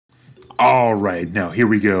Alright, now here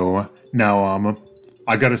we go. Now,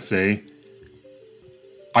 I gotta say,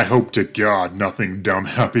 I hope to God nothing dumb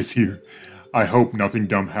happens here. I hope nothing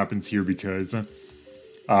dumb happens here because,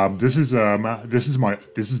 this is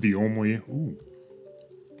the only, ooh,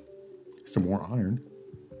 some more iron.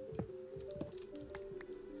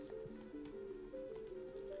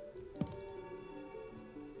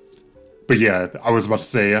 But yeah, I was about to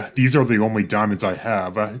say, these are the only diamonds I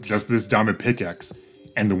have, just this diamond pickaxe,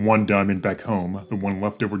 and the one diamond back home, the one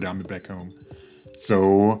leftover diamond back home.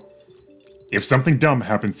 So, if something dumb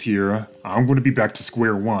happens here, I'm going to be back to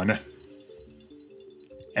square one.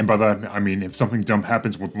 And by that, I mean if something dumb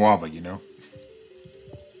happens with lava, you know?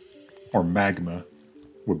 Or magma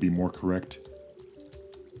would be more correct.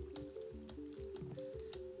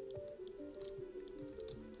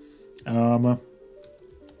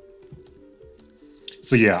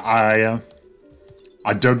 So yeah,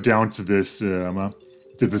 I dug down to this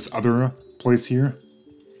other place here,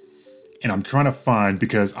 and I'm trying to find,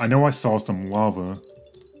 because I know I saw some lava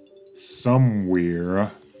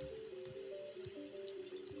somewhere.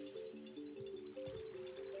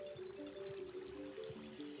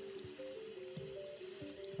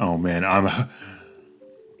 Oh man, I'm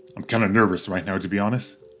kind of nervous right now, to be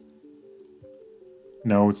honest.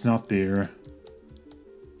 No, it's not there.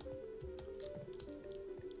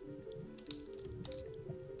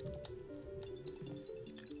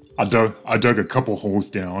 I dug a couple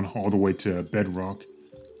holes down all the way to bedrock.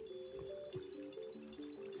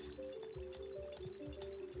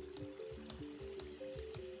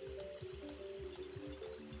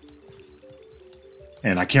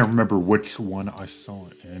 And I can't remember which one I saw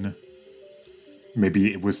it in.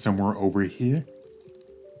 Maybe it was somewhere over here.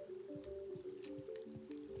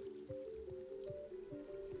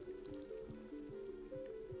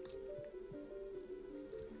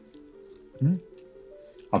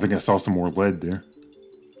 I think I saw some more lead there.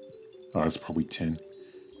 Oh, it's probably tin.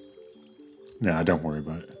 Nah, don't worry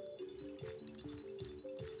about it.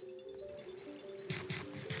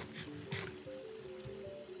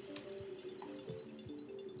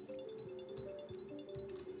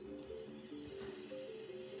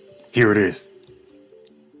 Here it is.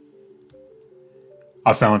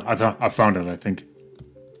 I found it, I think.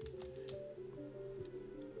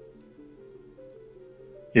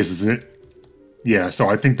 Is it? Yeah, so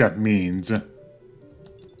I think that means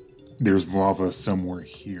there's lava somewhere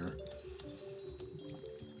here.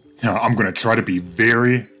 Now, I'm gonna try to be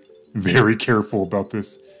very, very careful about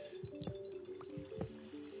this.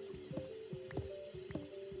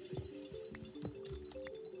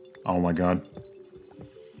 Oh my god.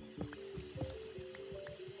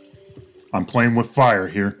 I'm playing with fire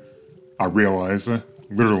here. I realize,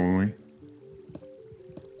 literally.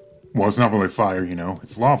 Well, it's not really fire, you know,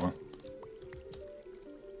 it's lava.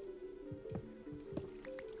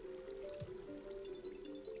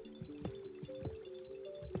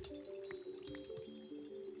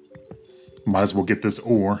 Might as well get this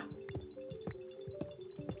ore.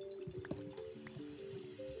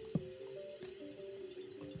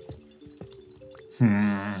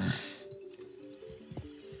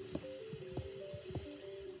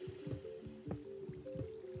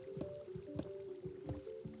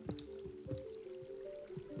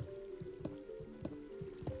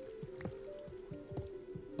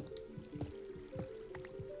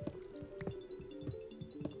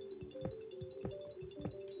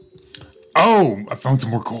 Oh, I found some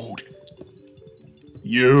more gold.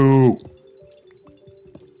 Yo.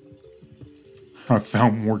 I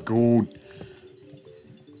found more gold.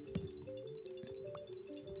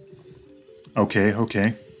 Okay,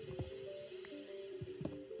 okay.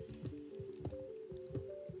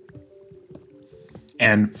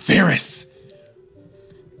 And Ferris.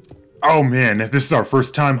 Oh man, this is our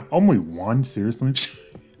first time. Only one, seriously?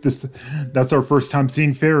 That's our first time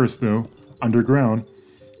seeing Ferris though, underground.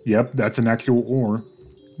 Yep, that's an actual ore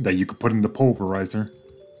that you could put in the pulverizer.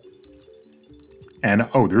 And,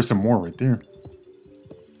 oh, there's some more right there.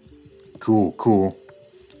 Cool, cool.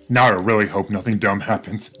 Now I really hope nothing dumb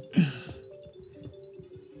happens.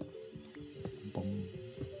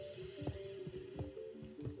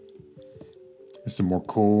 There's some more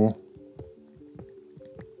coal.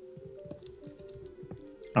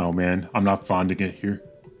 Oh man, I'm not finding it here.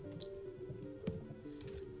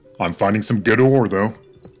 I'm finding some good ore though.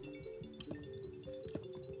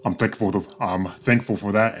 I'm thankful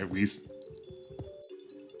for that, at least.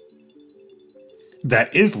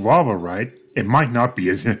 That is lava, right? It might not be,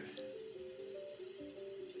 is it?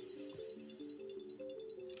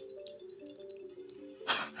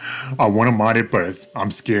 I want to mine it, but I'm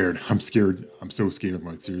scared. I'm scared. I'm so scared,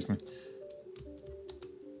 like, seriously.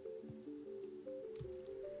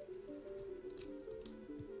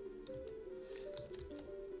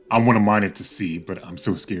 I want to mine it to see, but I'm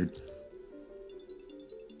so scared.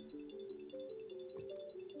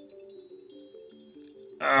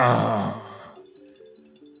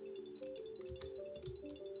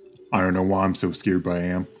 I don't know why I'm so scared, but I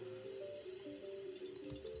am.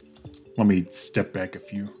 Let me step back a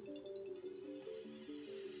few.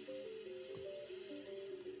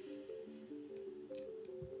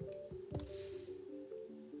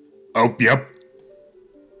 Oh, yep.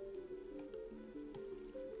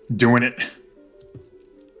 Doing it.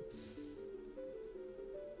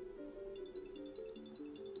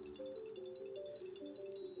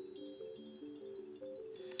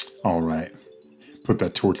 All right. Put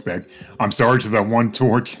that torch back. I'm sorry to that one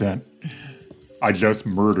torch that I just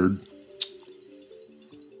murdered.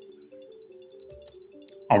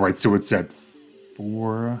 All right, so it's at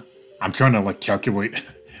 4. I'm trying to like calculate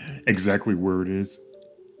exactly where it is.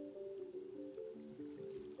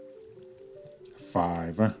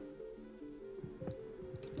 5.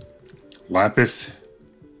 Lapis.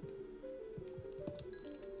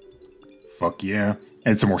 Fuck yeah.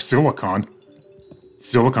 And some more silicon.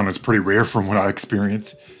 Silicon is pretty rare from what I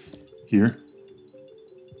experience here.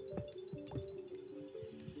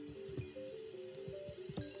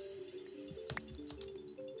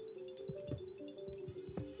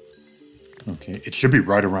 Okay, it should be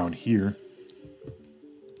right around here.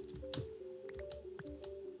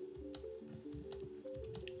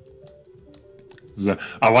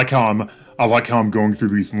 I like how I'm going through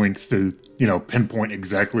these links to, you know, pinpoint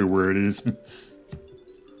exactly where it is.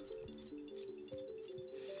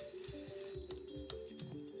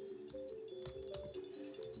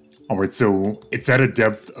 All right, so it's at a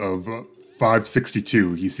depth of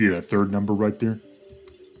 562. You see that third number right there?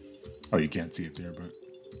 Oh, you can't see it there, but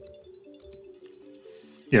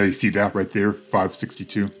yeah, you see that right there,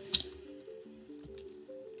 562.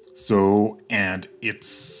 So, and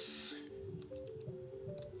it's,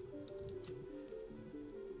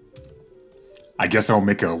 I guess I'll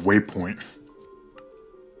make a waypoint.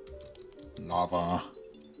 Lava.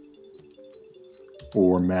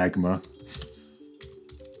 Or magma.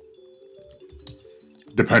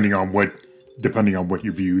 Depending on what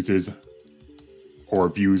your views is. Or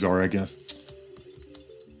views are, I guess.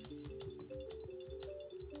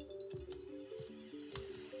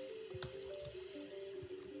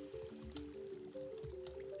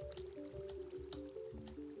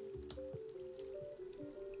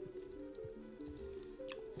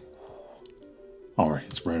 Alright,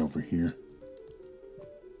 it's right over here.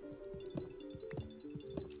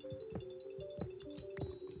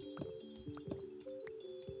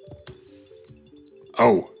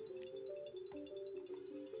 Oh!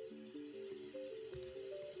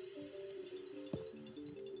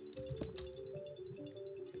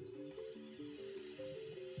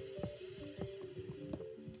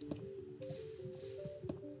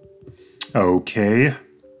 Okay.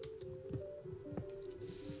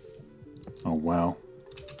 Oh, wow.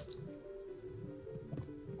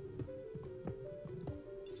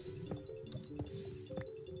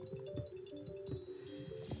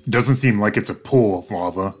 Doesn't seem like it's a pool of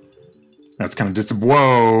lava. That's kind of just...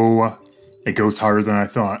 Whoa! It goes higher than I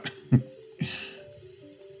thought.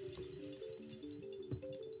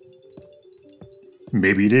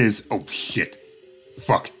 Maybe it is. Oh, shit.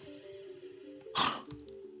 Fuck.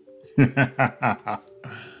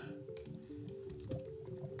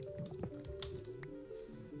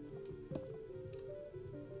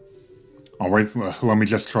 Alright, let me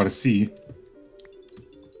just try to see.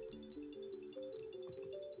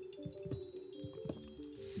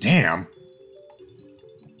 Damn.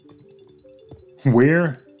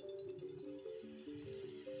 Where?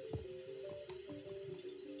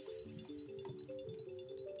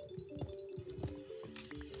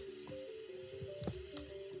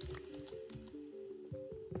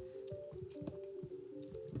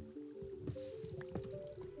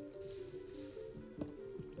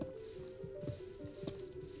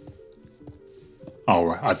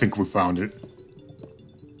 Alright, I think we found it.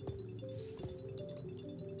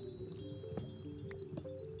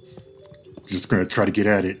 Just gonna try to get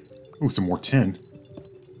at it. Ooh, some more tin.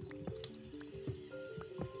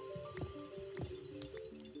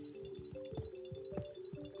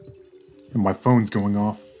 And my phone's going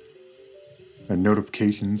off. And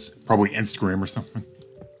notifications. Probably Instagram or something.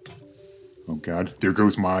 Oh god. There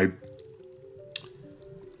goes my...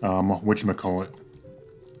 whatchamacallit.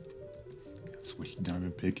 Switch to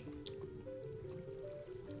diamond pig.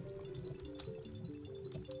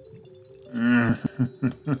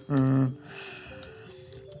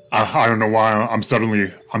 I don't know why I'm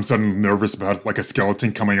suddenly nervous about like a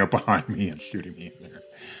skeleton coming up behind me and shooting me in there.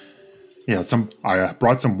 Yeah, I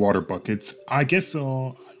brought some water buckets. I guess I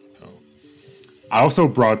don't know. I also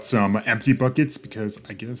brought some empty buckets because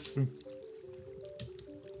I guess I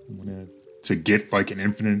wanted to get like an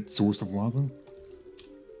infinite source of lava.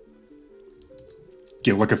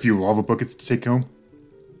 Get like a few lava buckets to take home.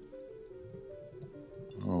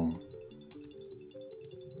 Oh.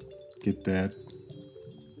 Get that.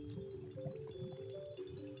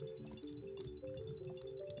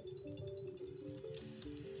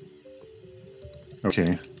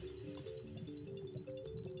 Okay.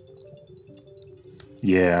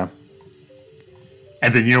 Yeah.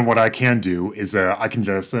 And then you know what I can do is I can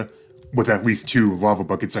just, with at least 2 lava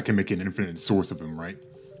buckets, I can make an infinite source of them, right?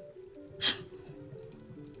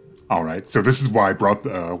 Alright, so this is why I brought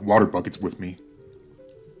the water buckets with me.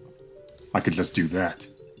 I could just do that.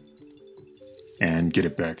 And get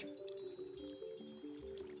it back.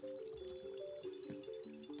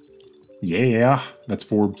 Yeah, that's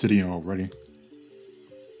 4 obsidian already.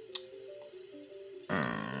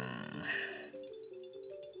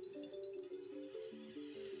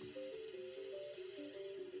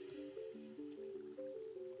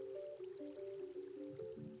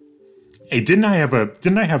 Hey, didn't I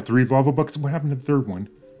have 3 lava buckets? What happened to the third one?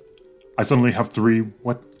 I suddenly have 3.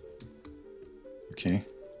 What? Okay.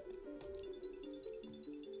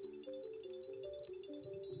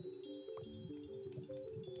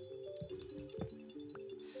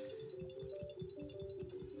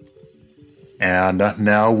 And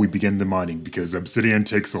now we begin the mining because obsidian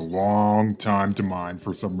takes a long time to mine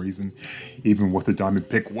for some reason, even with the diamond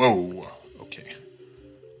pick. Whoa, okay.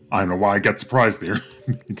 I don't know why I got surprised there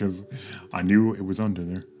because I knew it was under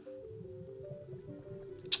there.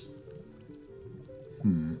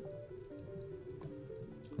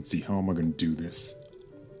 Let's see, how am I going to do this?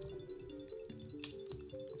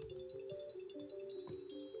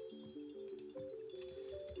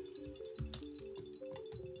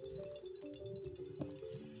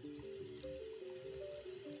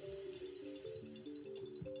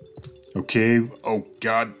 Okay, oh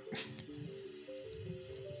god.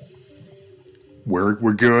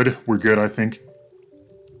 We're good. We're good, I think.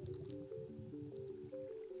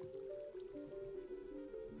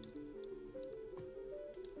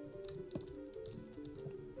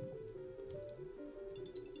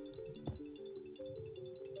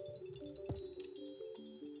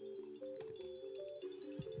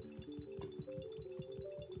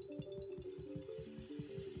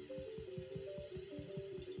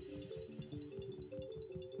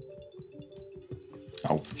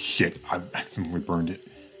 Oh shit, I accidentally burned it.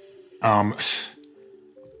 Damn.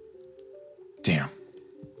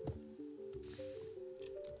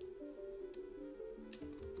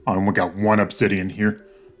 I only got 1 obsidian here.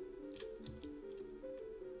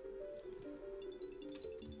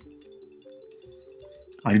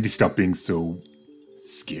 I need to stop being so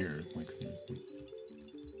scared. Like, seriously.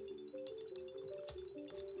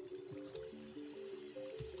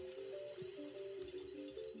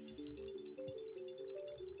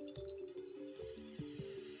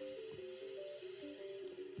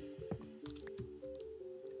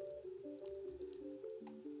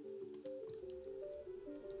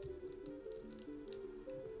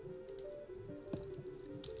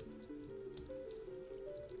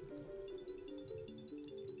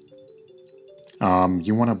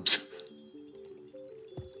 You wanna...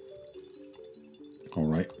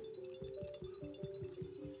 Alright.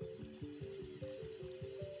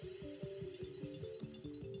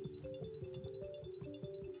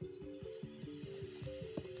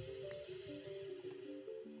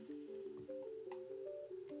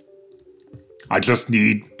 I just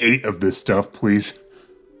need 8 of this stuff, please.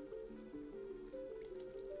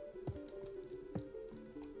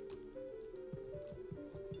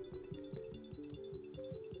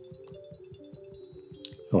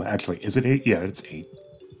 Oh, actually, is it 8? Yeah, it's 8.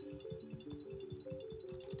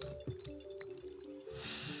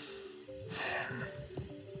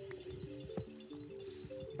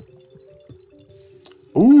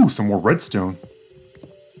 Ooh, some more redstone.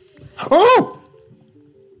 Oh!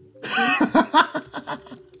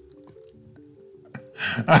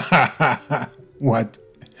 What?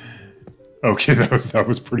 Okay, that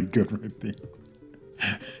was pretty good right there.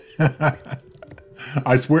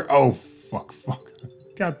 I swear. Oh, fuck.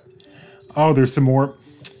 God. Oh, there's some more.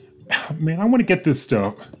 Man, I want to get this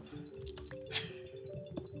stuff.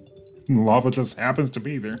 Lava just happens to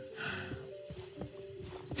be there.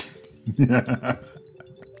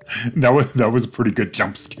 That was a pretty good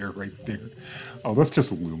jump scare right there. Oh, that's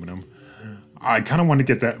just aluminum. I kind of want to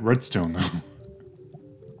get that redstone though.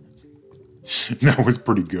 That was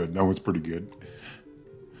pretty good.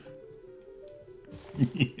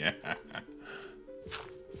 Yeah.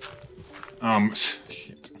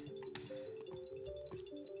 Shit.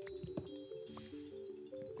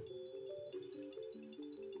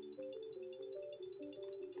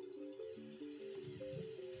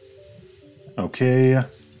 Okay.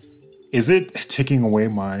 Is it taking away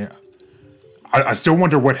my... I still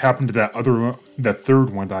wonder what happened to that third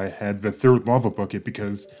one that I had, the third lava bucket,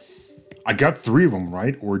 because I got 3 of them,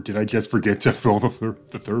 right? Or did I just forget to fill the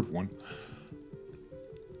third one?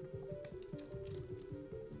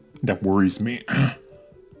 That worries me.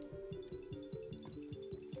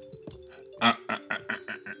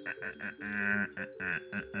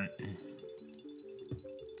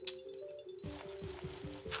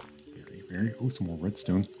 Very, oh, some more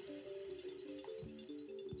redstone.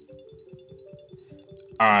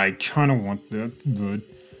 I kind of want that, but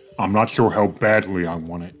I'm not sure how badly I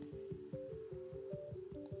want it.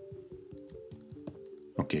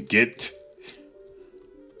 Okay, get.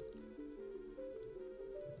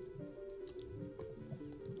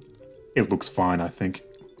 It looks fine, I think.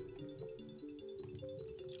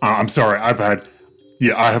 I'm sorry, I've had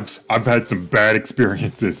some bad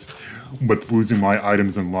experiences with losing my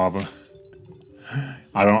items in lava.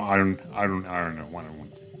 I don't know what I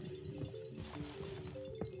want.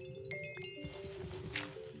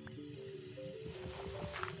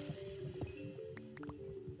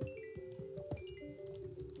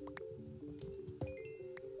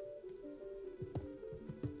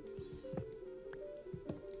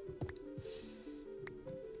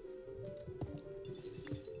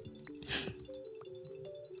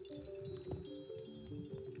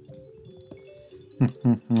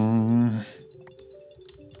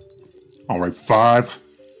 All right, 5.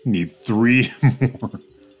 Need 3 more.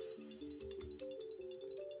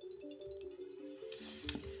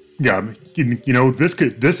 Yeah, you know, this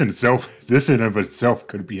in of itself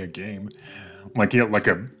could be a game, like like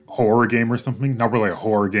a horror game or something. Not really a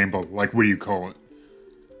horror game, but like, what do you call it?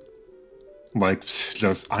 Like,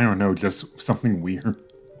 just, I don't know, just something weird.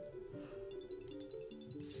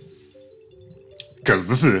 Because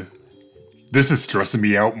this is stressing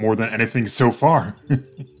me out more than anything so far.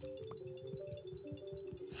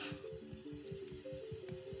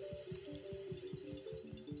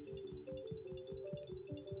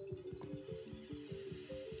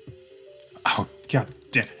 Oh, god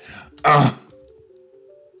damn. I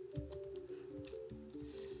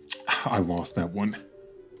lost that one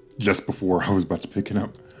just before I was about to pick it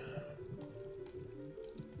up.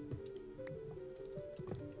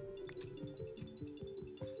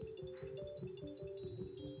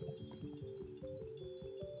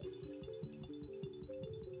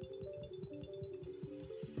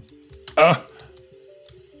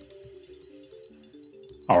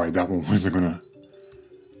 Alright, that one wasn't gonna...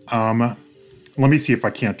 let me see if I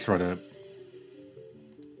can't try to...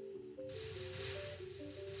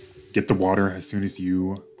 get the water as soon as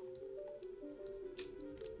you...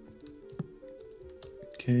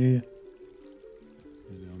 Okay.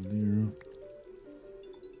 Down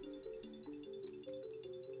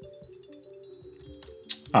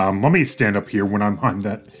there. Let me stand up here when I'm on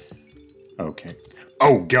that. Okay.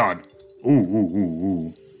 Oh, God.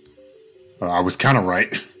 Ooh. I was kind of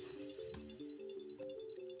right.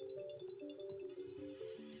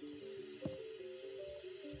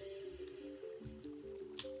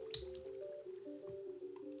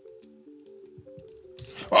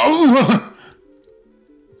 Oh!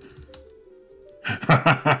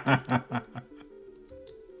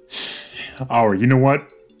 Oh, you know what?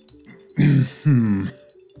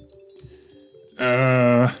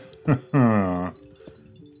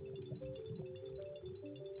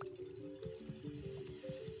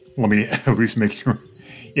 Let me at least make sure.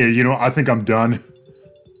 Yeah, you know, I think I'm done.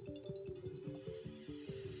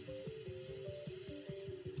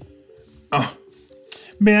 Oh,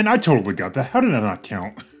 man, I totally got that. How did I not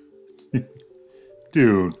count?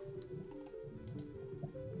 Dude.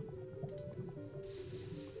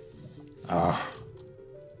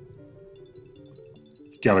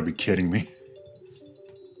 You gotta be kidding me.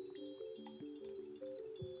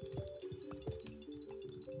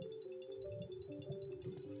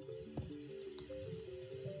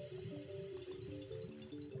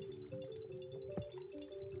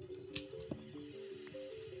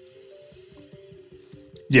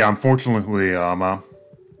 Yeah, unfortunately,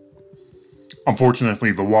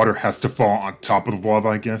 unfortunately, the water has to fall on top of the lava,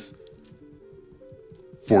 I guess.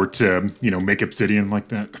 For it to, you know, make obsidian like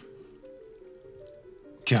that.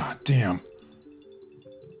 God damn.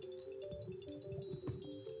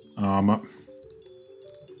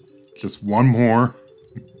 Just one more.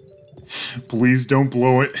 Please don't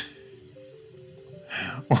blow it.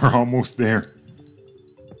 We're almost there.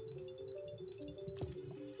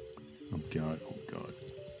 Oh,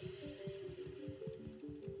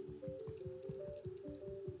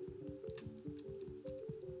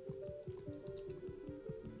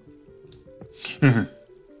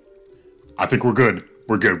 I think we're good.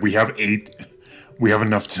 We're good. We have 8. We have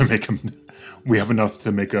enough to make them. We have enough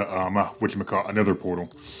to make a whatchamacallit, another portal.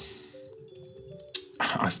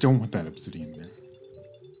 I still want that obsidian there.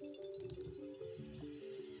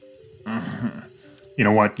 You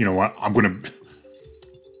know what? You know what? I'm gonna.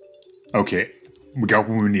 Okay, we got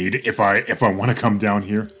what we need. If I want to come down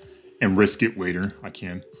here and risk it later, I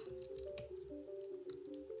can.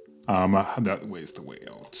 That way is the way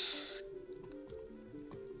out.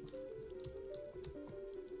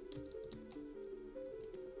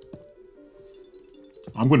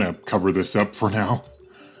 I'm gonna cover this up for now.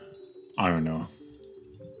 I don't know.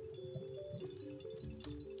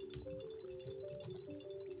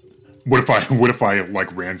 What if I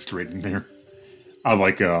like ran straight in there? I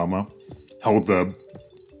like held the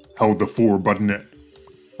forward button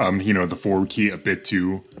you know, the forward key a bit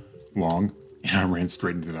too long, and I ran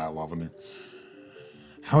straight into that lava there.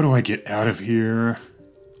 How do I get out of here?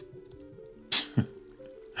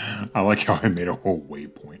 I like how I made a whole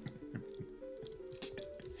waypoint.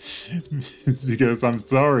 It's because I'm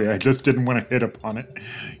sorry, I just didn't want to hit upon it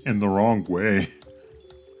in the wrong way.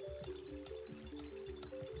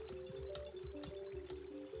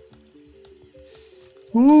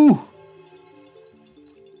 Woo!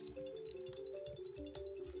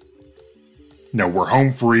 No, we're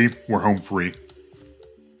home free. We're home free.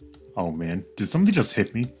 Oh man, did something just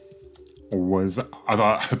hit me? Or was I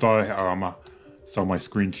thought I saw my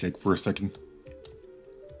screen shake for a second.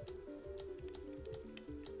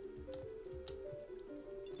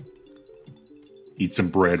 Eat some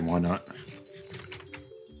bread, why not?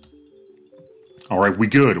 Alright, we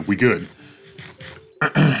good, we good.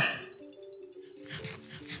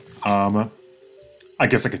 I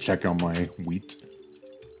guess I could check on my wheat.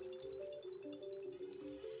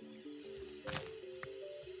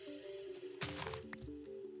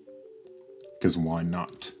 Because why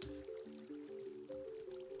not?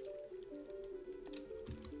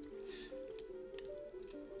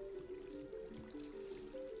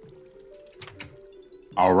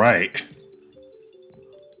 Alright.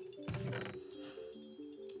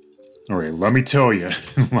 Alright, let me tell you.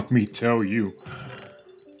 Let me tell you.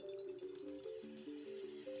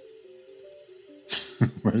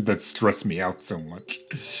 Why did that stress me out so much?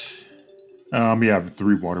 Yeah, I have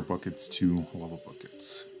 3 water buckets, 2 lava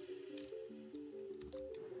buckets.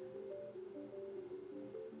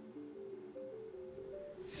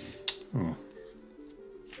 Oh.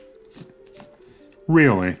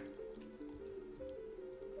 Really?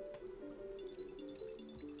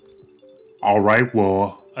 Alright,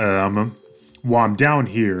 well, while I'm down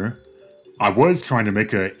here, I was trying to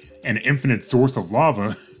make an infinite source of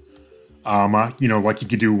lava. You know, like you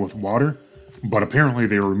could do with water, but apparently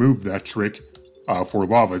they removed that trick for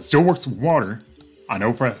lava. It still works with water. I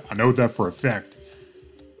know that for a fact.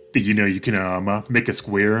 That, you know, you can make a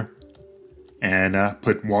square and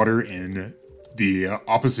put water in the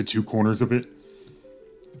opposite 2 corners of it,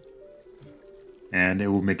 and it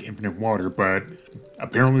will make infinite water. But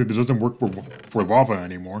apparently, that doesn't work for lava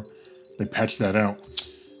anymore. They patched that out.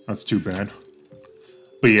 That's too bad.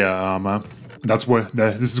 But yeah,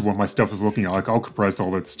 this is what my stuff is looking like. I'll compress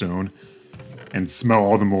all that stone and smell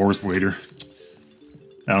all the ores later.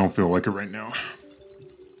 I don't feel like it right now.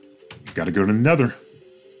 Gotta go to the Nether.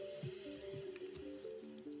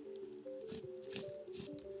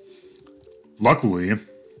 Luckily,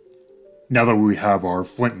 now that we have our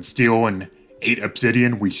flint and steel and 8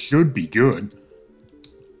 obsidian, we should be good.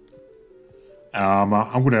 I'm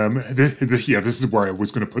gonna, yeah, this is where I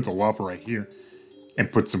was gonna put the lava right here. And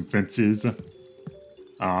put some fences,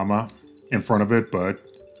 in front of it, but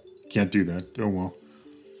can't do that. Oh well.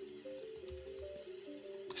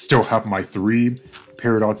 Still have my 3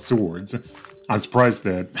 Peridot swords. I'm surprised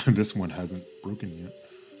that this one hasn't broken yet.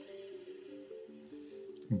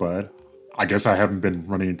 But I guess I haven't been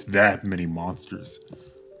running into that many monsters.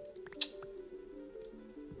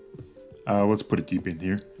 Let's put it deep in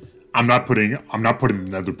here. I'm not putting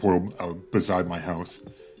another portal beside my house.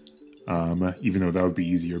 Even though that would be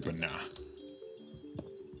easier, but nah.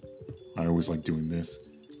 I always like doing this.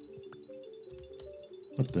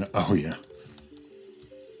 What the? Oh yeah.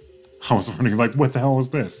 I was wondering, like, what the hell is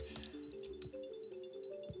this?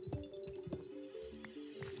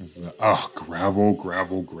 Oh, gravel,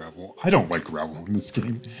 gravel, gravel. I don't like gravel in this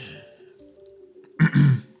game.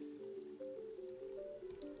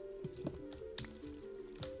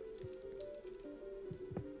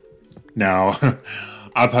 Now,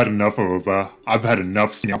 I've had enough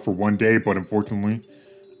snout for one day, but unfortunately,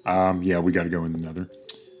 yeah, we gotta go in the Nether.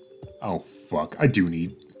 Oh fuck, I do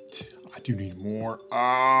need more.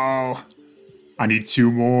 Oh, I need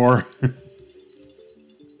 2 more.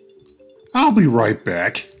 I'll be right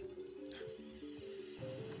back.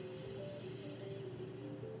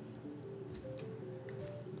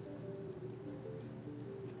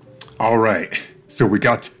 Alright, so we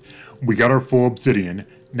got our full obsidian.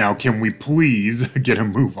 Now can we please get a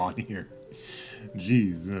move on here?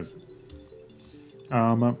 Jesus.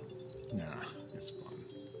 Nah, it's fun.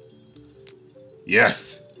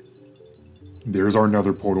 Yes! There's our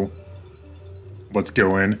nether portal. Let's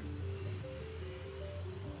go in.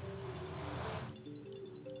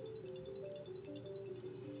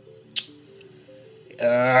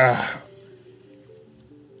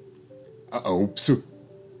 Uh-oh. So,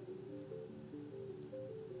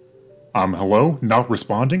 hello? Not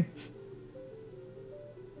responding?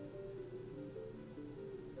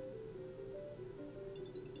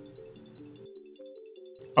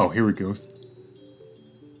 Oh, here it goes.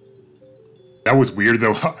 That was weird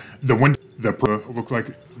though. The one looks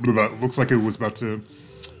like it was about to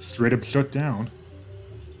straight up shut down.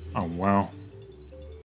 Oh wow.